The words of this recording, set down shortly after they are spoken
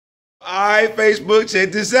Alright, Facebook,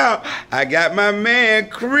 check this out. I got my man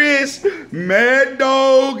Kris, Mad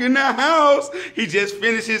Dog, in the house. He just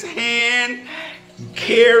finished his hand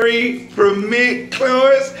carry permit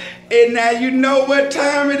course. And now you know what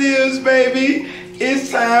time it is, baby. It's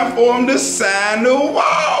time for him to sign the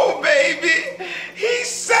wall, baby. He's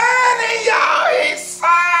signing, y'all. He's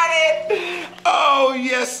signing. Oh,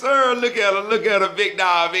 yes, sir. Look at him, big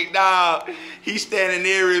dog, big dog. He's standing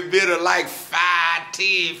every bit of like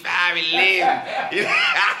 5'10", 5'11".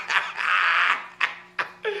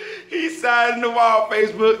 He's signing the wall,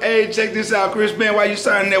 Facebook. Hey, check this out, Kris, man. Why you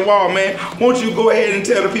signing that wall, man? Won't you go ahead and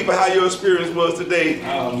tell the people how your experience was today?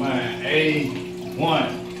 Oh, man.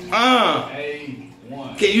 A1.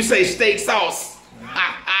 A1. Can you say steak sauce?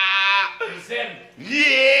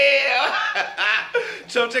 Yeah!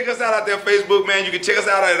 So check us out there, Facebook, man. You can check us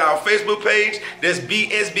out at our Facebook page. That's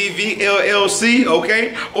BSBV LLC,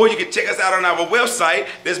 okay? Or you can check us out on our website.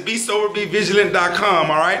 That's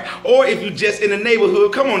BeSoberBeVigilant.com, all right? Or if you just in the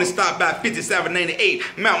neighborhood, come on and stop by 5798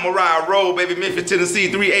 Mount Moriah Road, baby, Memphis,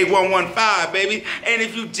 Tennessee, 38115, baby. And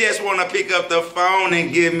if you just want to pick up the phone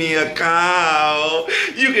and give me a call,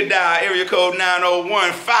 you can dial area code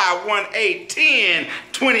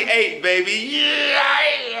 901-518-1028, baby. Yeah!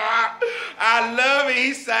 I love it.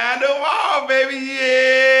 He signed the wall, baby.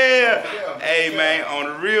 Yeah. Hey, man, on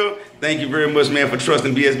the real, thank you very much, man, for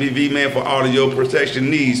trusting BSBV, man, for all of your protection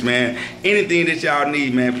needs, man. Anything that y'all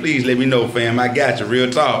need, man, please let me know, fam. I got you. Real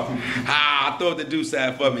talk. Throw the deuce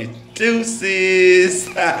side for me. Deuces.